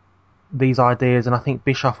work these ideas, and I think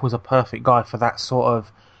Bischoff was a perfect guy for that sort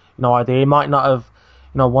of, idea. He might not have,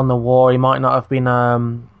 won the war, he might not have been,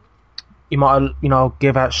 he might have,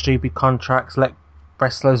 give out stupid contracts, let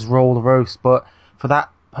wrestlers rule the roost, but for that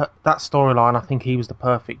storyline, I think he was the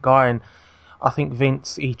perfect guy, and I think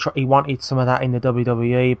Vince he wanted some of that in the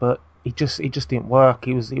WWE, but it just didn't work.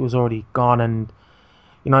 He was already gone, and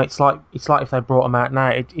it's like if they brought him out now,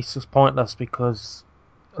 it's just pointless because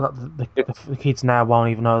the kids now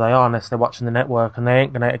won't even know who they are unless they're watching the network, and they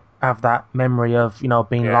ain't gonna have that memory of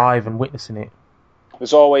being live and witnessing it.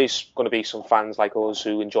 There's always going to be some fans like us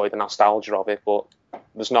who enjoy the nostalgia of it, but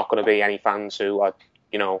there's not going to be any fans who are,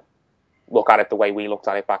 look at it the way we looked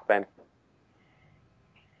at it back then.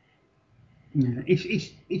 Yeah, it's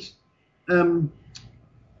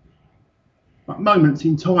moments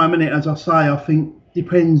in time, innit? As I say, I think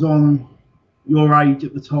depends on your age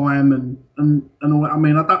at the time and all. I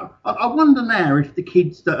mean, I wonder now if the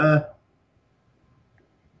kids that are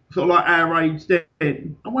sort of like our age then,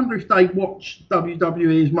 I wonder if they watch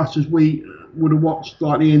WWE as much as we would have watched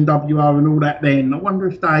like the NWO and all that then. I wonder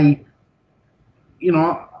if they you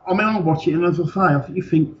know, I mean, I watch it, and as I say, you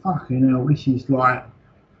think, fucking hell,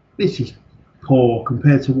 this is poor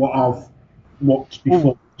compared to what I've watched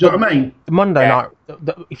before. Do you know what I mean? Monday night,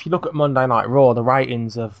 if you look at Monday Night Raw, the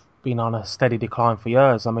ratings have been on a steady decline for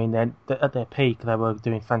years. I mean, at their peak, they were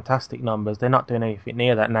doing fantastic numbers. They're not doing anything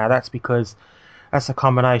near that now. That's because that's a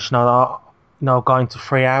combination of, going to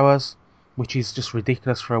 3 hours, which is just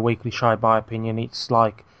ridiculous for a weekly show, in my opinion. It's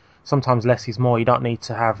like, sometimes less is more. You don't need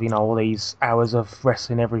to have, all these hours of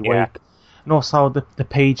wrestling every week. And also the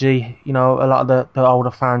PG, a lot of the older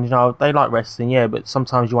fans, they like wrestling, yeah, but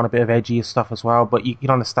sometimes you want a bit of edgier stuff as well. But you can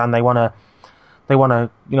understand they want to,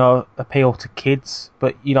 appeal to kids.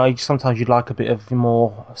 But, sometimes you'd like a bit of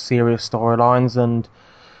more serious storylines, and,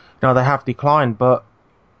 they have declined. But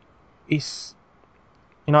it's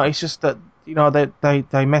just that,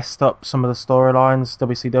 they messed up some of the storylines,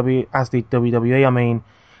 WCW, as did WWE. I mean,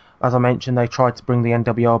 as I mentioned, they tried to bring the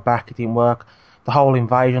NWO back, it didn't work. The whole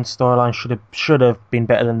Invasion storyline should have been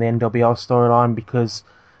better than the NWO storyline, because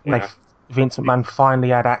Vince McMahon finally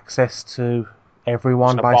had access to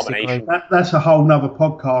everyone, basically. That's a whole nother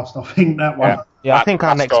podcast, I think, that one. Yeah, I think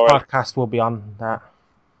our next podcast will be on that.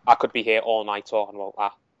 I could be here all night talking about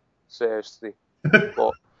that, seriously.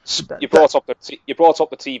 But you brought up the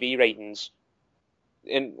TV ratings,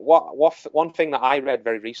 and one thing that I read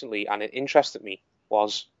very recently, and it interested me,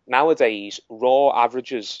 was nowadays Raw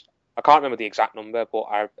averages. I can't remember the exact number, but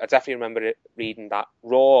I definitely remember reading that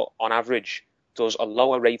Raw, on average, does a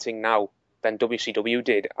lower rating now than WCW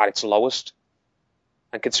did at its lowest.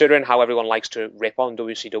 And considering how everyone likes to rip on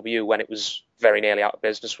WCW when it was very nearly out of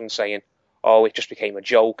business, when saying, oh, it just became a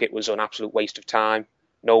joke, it was an absolute waste of time,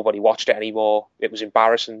 nobody watched it anymore, it was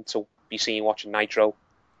embarrassing to be seen watching Nitro.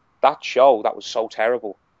 That show, that was so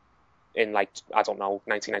terrible in,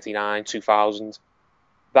 1999, 2000,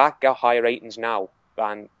 that got higher ratings now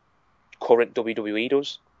than current WWE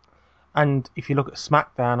does. And if you look at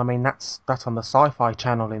SmackDown, I mean, that's on the Sci-Fi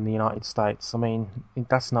Channel in the United States. I mean,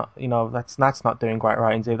 that's not that's not doing great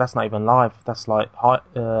ratings. That's not even live. That's like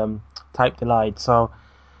tape delayed. So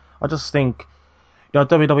I just think,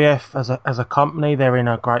 WWF as a company, they're in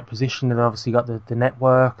a great position. They've obviously got the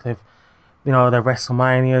network. They've their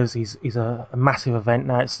WrestleManias is a massive event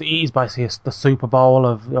now. It is basically the Super Bowl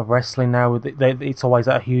of wrestling now. It's always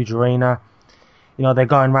at a huge arena. They're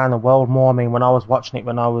going around the world more. I mean, when I was watching it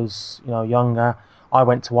when I was, younger, I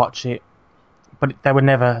went to watch it, but they were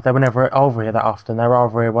never over here that often. They were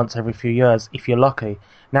over here once every few years, if you're lucky.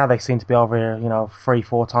 Now they seem to be over here,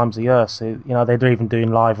 3-4 times a year. So, they're even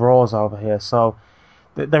doing live Raws over here. So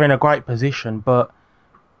they're in a great position. But,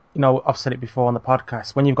 I've said it before on the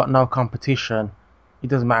podcast, when you've got no competition, it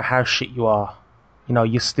doesn't matter how shit you are.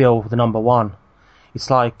 You're still the number one.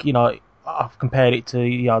 It's like, I've compared it to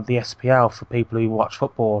the SPL for people who watch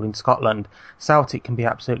football in Scotland. Celtic can be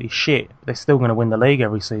absolutely shit, but they're still going to win the league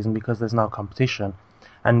every season because there's no competition.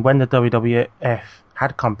 And when the WWF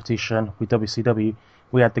had competition with WCW,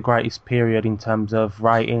 we had the greatest period in terms of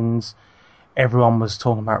ratings. Everyone was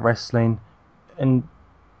talking about wrestling, and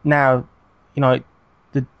now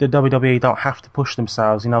the WWE don't have to push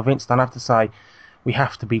themselves. Vince don't have to say we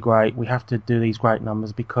have to be great, we have to do these great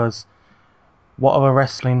numbers, because what other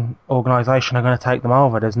wrestling organisation are going to take them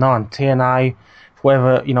over? There's none. TNA,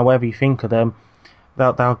 whatever you think of them,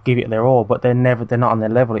 they'll give it their all, but they're not on their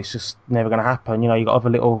level. It's just never going to happen. You've got other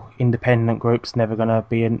little independent groups, never going to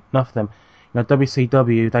be enough of them.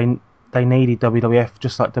 WCW, they needed WWF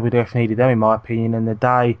just like WWF needed them, in my opinion. And the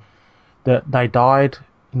day that they died,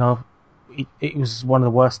 it was one of the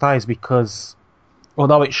worst days, because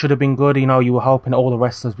although it should have been good, you were hoping that all the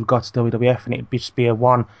wrestlers would go to WWF and it'd just be a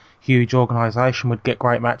one huge organisation, would get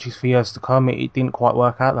great matches for years to come. It didn't quite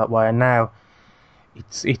work out that way, and now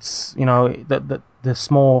it's the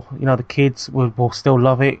small, the kids will still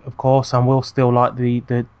love it, of course, and will still like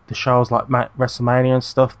the shows like WrestleMania and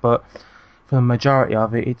stuff, but for the majority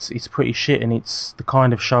of it, it's pretty shit, and it's the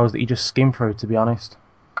kind of shows that you just skim through, to be honest.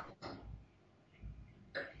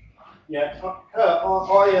 Yeah,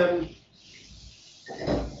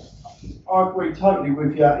 I agree totally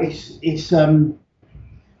with you. It's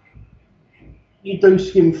you do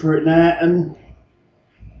skim through it now, and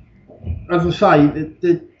as I say,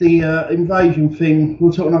 the invasion thing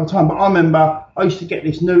we'll talk another time. But I remember I used to get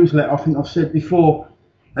this newsletter. I think I've said before,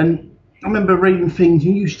 and I remember reading things.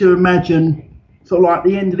 You used to imagine sort of like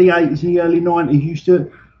the end of the 80s and the early 90s. You used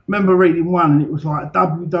to remember reading one, and it was like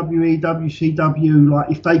WWE, WCW, like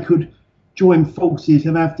if they could join forces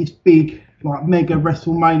and have this big like mega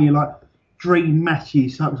WrestleMania, like dream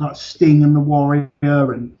matches. So it was like Sting and the Warrior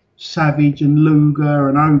and Savage and Luger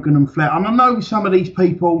and Hogan and Flair. And I know some of these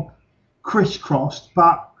people crisscrossed,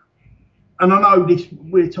 but and I know this,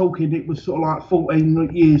 we're talking, it was sort of like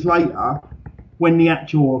 14 years later, when the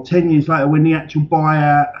actual, or 10 years later, when the actual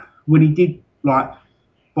buyout, when he did like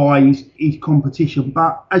buy his competition.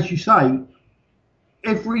 But as you say,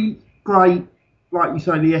 every great, like you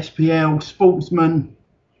say, the SPL, sportsman,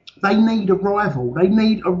 they need a rival. They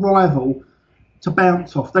need a rival to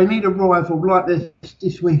bounce off. They need a rival like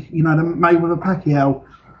this week, you know, the Mayweather-Pacquiao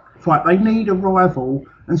fight. They need a rival,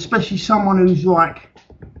 and especially someone who's like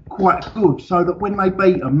quite good, so that when they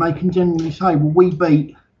beat them, they can genuinely say, well, we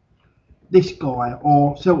beat this guy,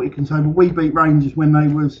 or Celtic can say, well, we beat Rangers when they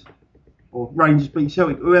was, or Rangers beat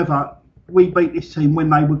Celtic, whoever, we beat this team when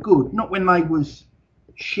they were good, not when they was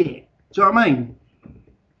shit. Do you know what I mean?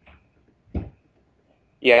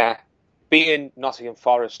 Yeah, beating Nottingham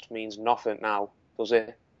Forest means nothing now, does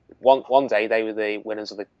it? One day they were the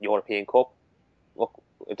winners of the European Cup. Look,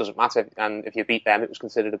 it doesn't matter, and if you beat them, it was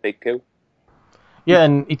considered a big coup. Yeah,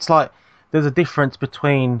 and it's like there's a difference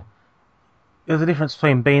between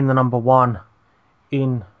being the number one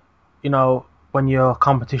in, you know, when your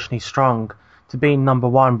competition is strong, to being number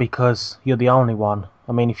one because you're the only one.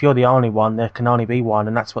 I mean, if you're the only one, there can only be one,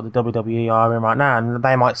 and that's what the WWE are in right now. And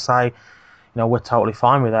they might say, you know, we're totally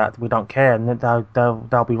fine with that, we don't care, and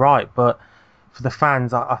they'll be right. But for the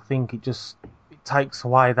fans, I think it takes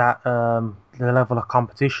away that the level of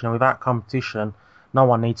competition, and without competition, no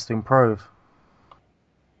one needs to improve.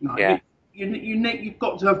 No, yeah. You've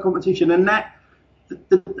got to have competition, and that,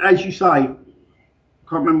 as you say, I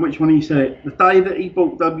can't remember which one he said it. The day that he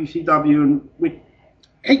bought WCW, and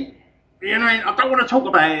you know, I don't want to talk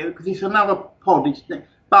about it because it's another pod.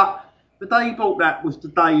 But the day he bought that was the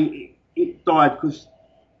day it died, because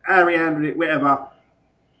Harry handled it, whatever.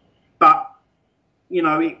 But you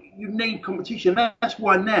know, you need competition. That's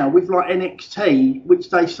why now with like NXT, which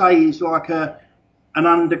they say is like an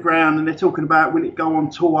underground, and they're talking about will it go on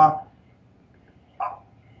tour.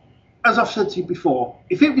 As I've said to you before,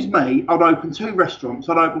 if it was me, I'd open 2 restaurants.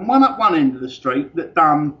 I'd open one up one end of the street that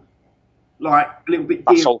done like a little bit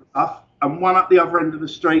dear stuff, and one up the other end of the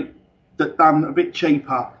street that done a bit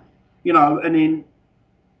cheaper, you know. And then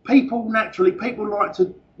people like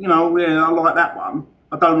to, you know, yeah, I like that one,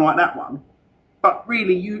 I don't like that one. But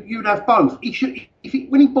really, you'd have both.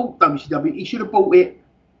 When he bought WCW, he should have bought it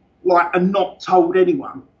like and not told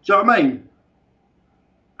anyone. Do you know what I mean?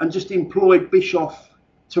 And just employed Bischoff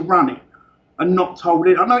to run it and not told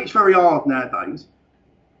it. I know it's very hard nowadays,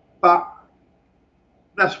 but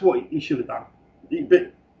that's what he should have done.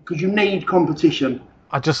 Because you need competition.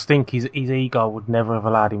 I just think his ego would never have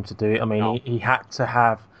allowed him to do it. I mean, he had to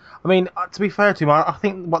have. I mean, to be fair to him, I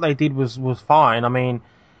think what they did was fine. I mean,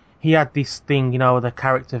 he had this thing, you know, the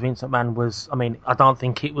character Vince McMahon was. I mean, I don't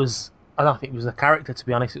think it was a character, to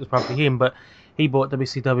be honest. It was probably him, but he bought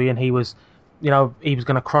WCW and he was. You know, he was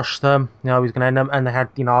going to crush them. You know, he was going to end them, and they had,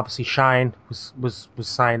 you know, obviously Shane was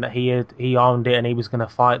saying that he owned it and he was going to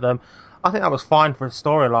fight them. I think that was fine for a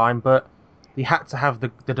storyline, but you had to have the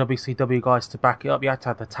WCW guys to back it up. You had to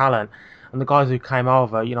have the talent, and the guys who came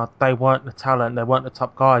over, you know, they weren't the talent. They weren't the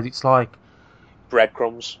top guys. It's like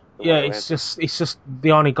breadcrumbs. Yeah, it's just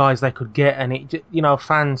the only guys they could get, and it, you know,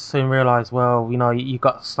 fans soon realised, well, you know, you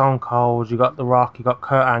got Stone Cold, you got The Rock, you got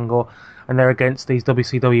Kurt Angle, and they're against these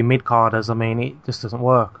WCW mid-carders. I mean, it just doesn't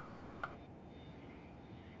work.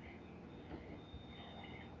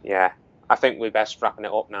 Yeah, I think we're best wrapping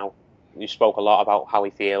it up now. You spoke a lot about how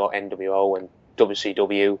we feel about NWO and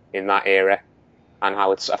WCW in that era and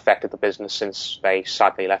how it's affected the business since they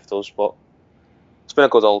sadly left us, but it's been a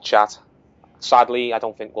good old chat. Sadly, I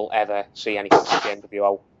don't think we'll ever see anything like the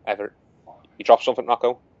NWO ever. You dropped something,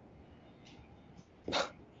 Rocco?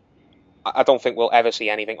 I don't think we'll ever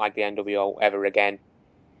see anything like the NWO ever again.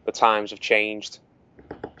 The times have changed.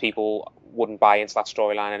 People wouldn't buy into that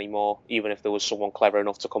storyline anymore, even if there was someone clever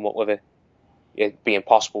enough to come up with it. It'd be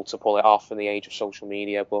impossible to pull it off in the age of social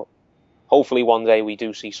media, but hopefully one day we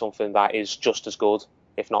do see something that is just as good,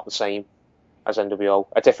 if not the same, as NWO.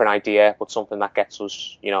 A different idea, but something that gets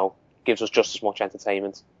us, you know, gives us just as much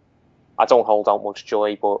entertainment. I don't hold out much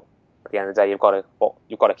joy, but at the end of the day, you've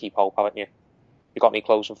got to keep hope, haven't you? You got any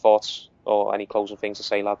closing thoughts or any closing things to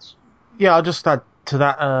say, lads? Yeah, I'll just add to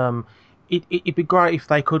that. It'd be great if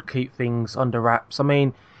they could keep things under wraps. I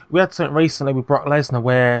mean, we had something recently with Brock Lesnar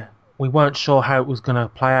where we weren't sure how it was going to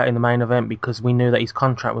play out in the main event because we knew that his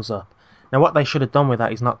contract was up. Now, what they should have done with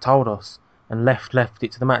that is not told us and left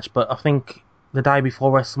it to the match. But I think the day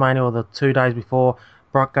before WrestleMania or the 2 days before,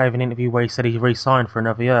 Brock gave an interview where he said he re-signed for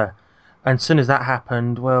another year. And as soon as that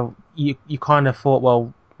happened, well, you kind of thought,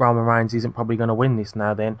 well, Roman Reigns isn't probably going to win this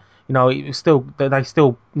now then. You know, it was still, they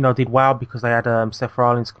still, you know, did well because they had Seth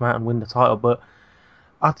Rollins come out and win the title, but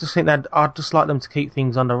I just think that I'd just like them to keep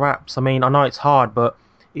things under wraps. I mean, I know it's hard, but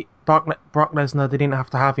Brock Lesnar, they didn't have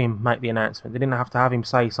to have him make the announcement. They didn't have to have him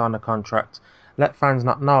say sign the contract. Let fans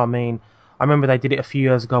not know. I mean, I remember they did it a few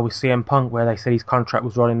years ago with CM Punk, where they said his contract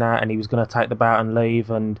was running out and he was going to take the belt and leave,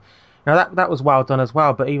 and that was well done as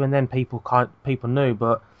well. But even then, people knew.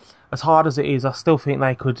 But as hard as it is, I still think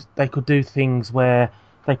they could do things where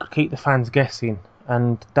they could keep the fans guessing,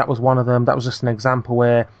 and that was one of them. That was just an example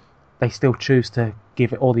where they still choose to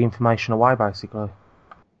give it all the information away, basically.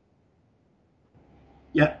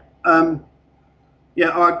 Yeah,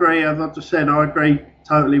 I agree. As I just said, I agree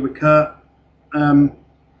totally with Kurt.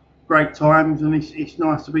 Great times, and it's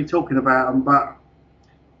nice to be talking about them. But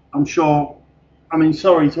I'm sure, I mean,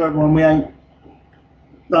 sorry to everyone, we ain't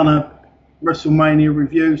done a WrestleMania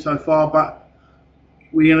review so far, but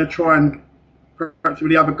we're going to try and, perhaps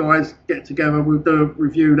with the other guys, get together. We'll do a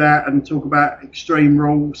review of that and talk about Extreme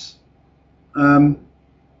Rules,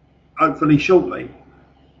 hopefully shortly.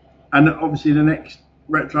 And obviously the next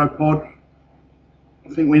Retro Pod,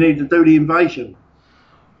 I think we need to do the Invasion.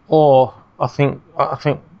 Or I think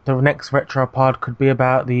the next Retro Pod could be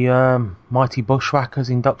about the Mighty Bushwhackers'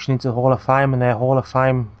 induction into the Hall of Fame and their Hall of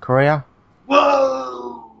Fame career.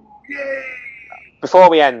 Whoa! Yay! Before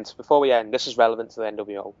we end, this is relevant to the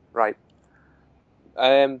NWO, right?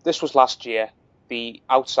 This was last year. The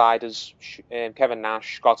Outsiders, Kevin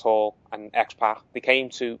Nash, Scott Hall, and X-Pac, they came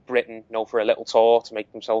to Britain, for a little tour to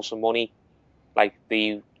make themselves some money. Like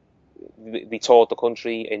they toured the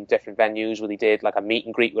country in different venues where they did like a meet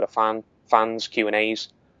and greet with fans, Q&As.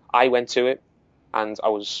 I went to it, and I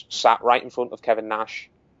was sat right in front of Kevin Nash,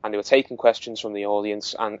 and they were taking questions from the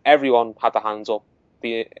audience, and everyone had their hands up,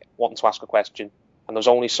 wanting to ask a question, and there was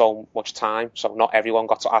only so much time, so not everyone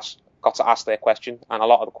got to ask their question, and a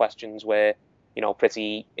lot of the questions were,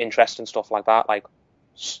 pretty interesting stuff like that, like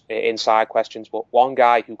inside questions. But one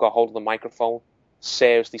guy who got hold of the microphone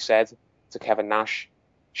seriously said to Kevin Nash,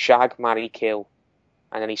 "Shag, marry, kill,"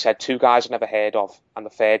 and then he said two guys I'd never heard of, and the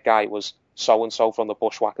third guy was so and so from the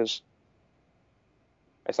Bushwhackers.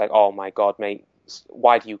 It's like, oh my god, mate,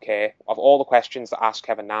 why do you care? Of all the questions to ask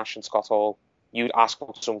Kevin Nash and Scott Hall, you'd ask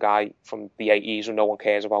some guy from the 80s who no one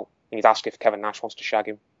cares about, and you'd ask if Kevin Nash wants to shag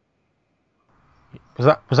him.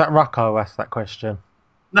 Was that Rocco who asked that question?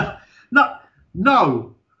 No.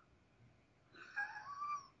 No,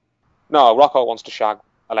 Rocco wants to shag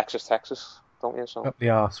Alexis Texas, don't you? So. Up the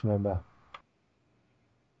arse, remember?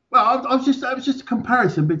 Well, it was just a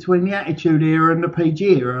comparison between the Attitude Era and the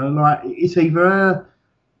PG era. Like, it's either...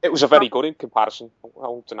 It was a very good comparison. I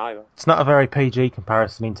won't deny that. It's not a very PG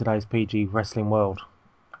comparison in today's PG wrestling world.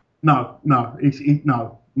 No. It's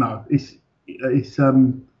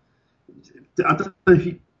I don't know if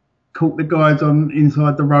you caught the guys on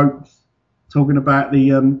Inside the Ropes talking about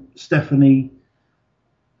the Stephanie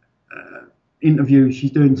interview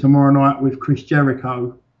she's doing tomorrow night with Chris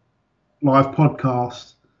Jericho, live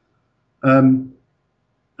podcast. And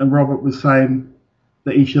Robert was saying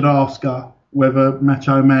that he should ask her whether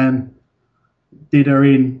Macho Man did her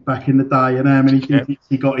in back in the day and how many digits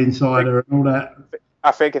he got inside her and all that.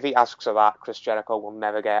 I think if he asks her that, Chris Jericho will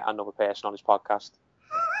never get another person on his podcast.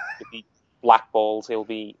 If he blackballed, he'll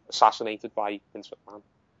be assassinated by Vince McMahon.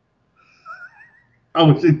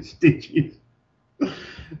 Oh, it's digits.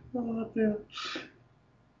 Oh dear.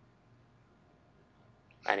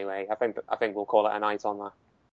 Anyway, I think we'll call it a night on that.